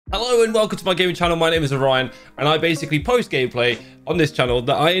Hello and welcome to my gaming channel. My name is Orion and I basically post gameplay on this channel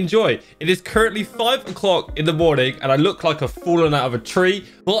that I enjoy. It is currently 5 o'clock in the morning and I look like I've fallen out of a tree,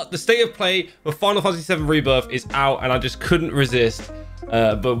 but the state of play for Final Fantasy VII Rebirth is out and I just couldn't resist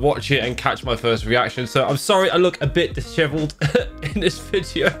but watch it and catch my first reaction. So I'm sorry I look a bit disheveled in this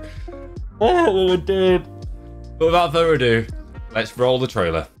video. Oh dude. But without further ado, let's roll the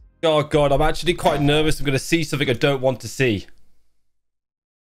trailer. Oh god, I'm actually quite nervous. I'm going to see something I don't want to see.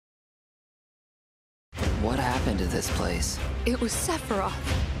 What happened to this place? It was Sephiroth.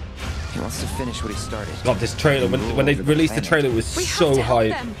 He wants to finish what he started. God, this trailer, when they released the trailer, it was so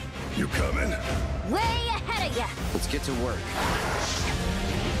hype. You coming? Way ahead of you. Let's get to work.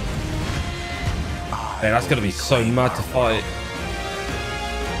 Man, that's gonna be so mad to fight.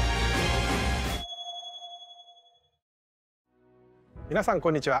 皆さん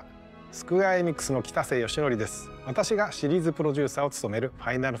こんにちは。スクエアエニックスの北瀬義則です。私がシリーズプロデューサーを務めるフ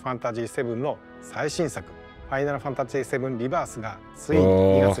ァイナルファンタジー7の最新作ファイナルファンタジー7リバースがついに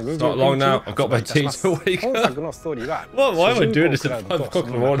2月29日に発売いたします。本作のストーリーは主人公クラウドとそ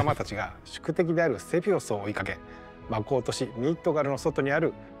の仲間たちが宿敵であるセフィロスを追いかけ、魔法都市ミッドガルの外にあ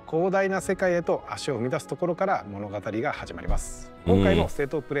る広大な世界へと足を踏み出すところから物語が始まります。今回のステー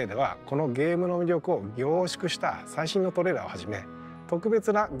トプレイではこのゲームの魅力を凝縮した最新のトレーラーをはじめ特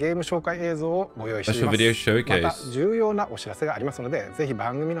別なゲーム紹介映像をご用意しています。また重要なお知らせがありますので、ぜひ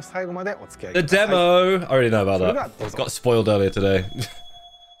番組の最後までお付き合いください。 The demo! I already know about that. It got spoiled earlier today.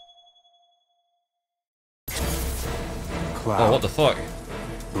 Oh, what the fuck?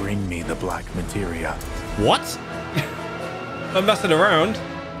 Bring me the black materia. What? I'm messing around.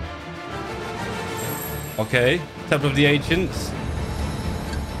 Okay, Temple of the Ancients.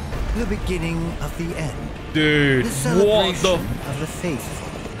 The beginning of the end. Dude, what the? Of the faithful.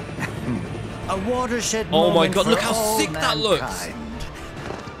 A watershed Oh my moment god, look for how all sick that looks. mankind.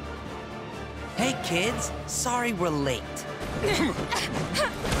 Hey kids, sorry we're late.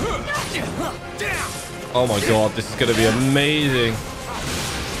 Oh my god, this is gonna be amazing.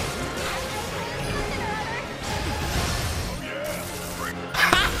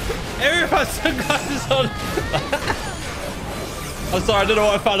 Everyone has sunglasses on. I'm sorry, I don't know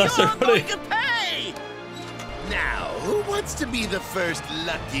why I found that so funny. Now, who wants to be the first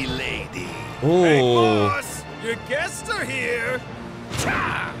lucky lady? Ooh. Hey, boss! Your guests are here!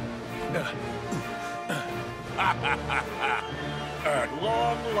 At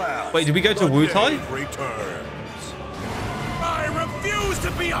long last, Wait, did we go to Wu Tai? Returns. I refuse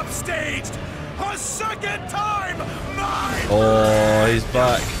to be upstaged a second time! Oh, he's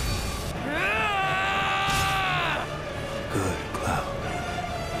back. Good, Cloud.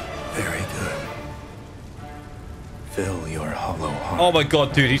 Very good. Fill your hollow heart. Oh my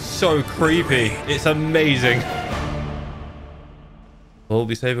god, dude, he's so creepy. It's amazing. Will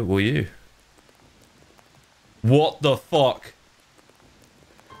we save it? Will you? What the fuck?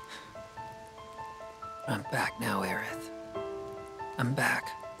 I'm back now, Aerith. I'm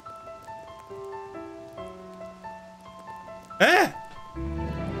back. Eh?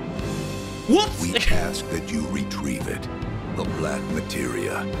 What? We ask that you retrieve it. The black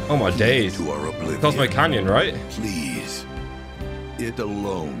materia. Oh my days. To our oblivion. Cosmic Canyon, right? Please. It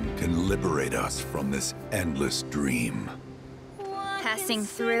alone can liberate us from this endless dream. Passing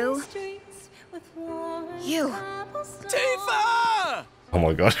through. You. Tifa! Oh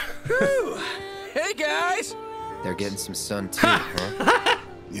my god. Hey guys! They're getting some sun too, huh?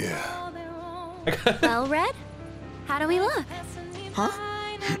 Yeah. Well, Red? How do we look? Huh?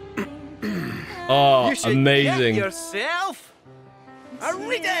 Oh, You should amazing. get yourself a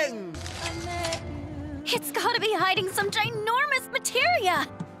reading! It's gotta be hiding some ginormous materia.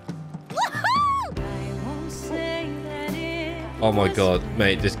 Woohoo! Oh my god,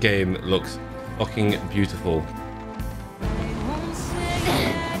 mate, this game looks fucking beautiful.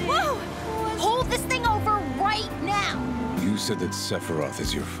 Whoa! Hold this thing over right now. You said that Sephiroth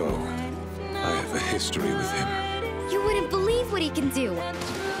is your foe. I have a history with him. You wouldn't believe what he can do.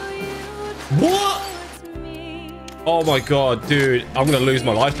 What? Oh my god, dude, I'm gonna lose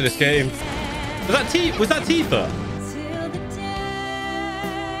my life to this game. Was that Tifa?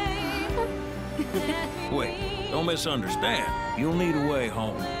 Wait, don't misunderstand. You'll need a way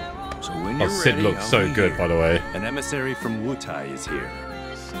home. So when you're Sid ready, looks I'll so be good, here. by the way. An emissary from Wu Tai is here,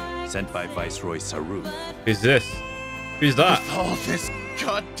 sent by Viceroy Saru. Who's this? Who's that? All this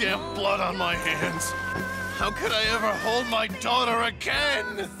goddamn blood on my hands. How could I ever hold my daughter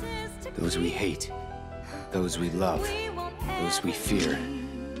again? Those we hate, those we love, those we fear.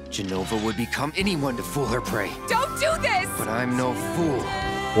 Genova would become anyone to fool her prey. Don't do this! But I'm no fool.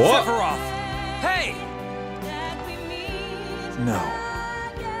 What? Sephiroth! Hey! No.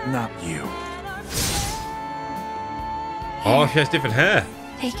 not you. Oh, she has different hair.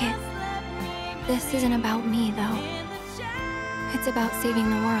 Take it. This isn't about me, though. It's about saving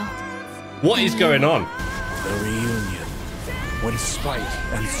the world. What is going on? The reunion. When spite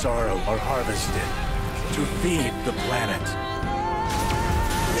and sorrow are harvested to feed the planet.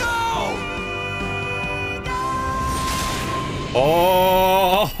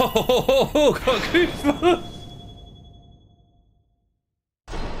 Oh, got goosebumps.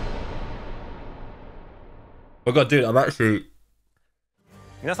 Oh god, dude, I'm actually...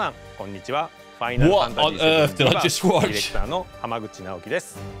 皆さんこんにちは。ファイナルファンタジー What on earth did I デ just ィレ watch? クターの浜口直樹で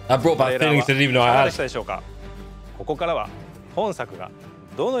す。 I brought back feelings I didn't even know いか I が had. でしたでしょうか。ここからは本作が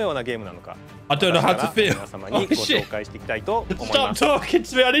どのようなゲームなのか、 I don't know how to 私から feel. 皆様にご紹介していきたいと思い Stop ます。 talking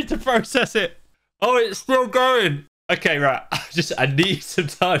to me. I need to process it. Oh, it's still going. Okay, right. I need some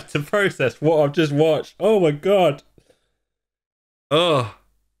time to process what I've just watched. Oh my god. Oh.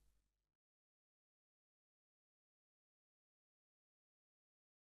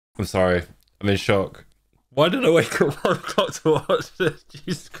 I'm sorry. I'm in shock. Why did I wake up 1 o'clock to watch this?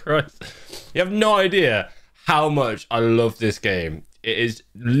 Jesus Christ. You have no idea how much I love this game. It has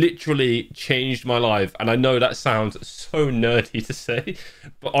literally changed my life. And I know that sounds so nerdy to say,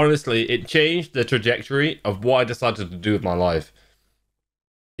 but honestly, it changed the trajectory of what I decided to do with my life.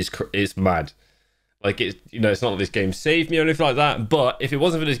 It's mad. Like, it's, you know, it's not that this game saved me or anything like that, but if it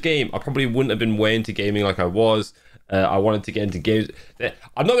wasn't for this game, I probably wouldn't have been way into gaming like I was. I wanted to get into games.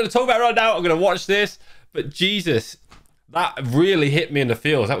 I'm not going to talk about it right now. I'm going to watch this, but Jesus, that really hit me in the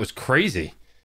feels. That was crazy.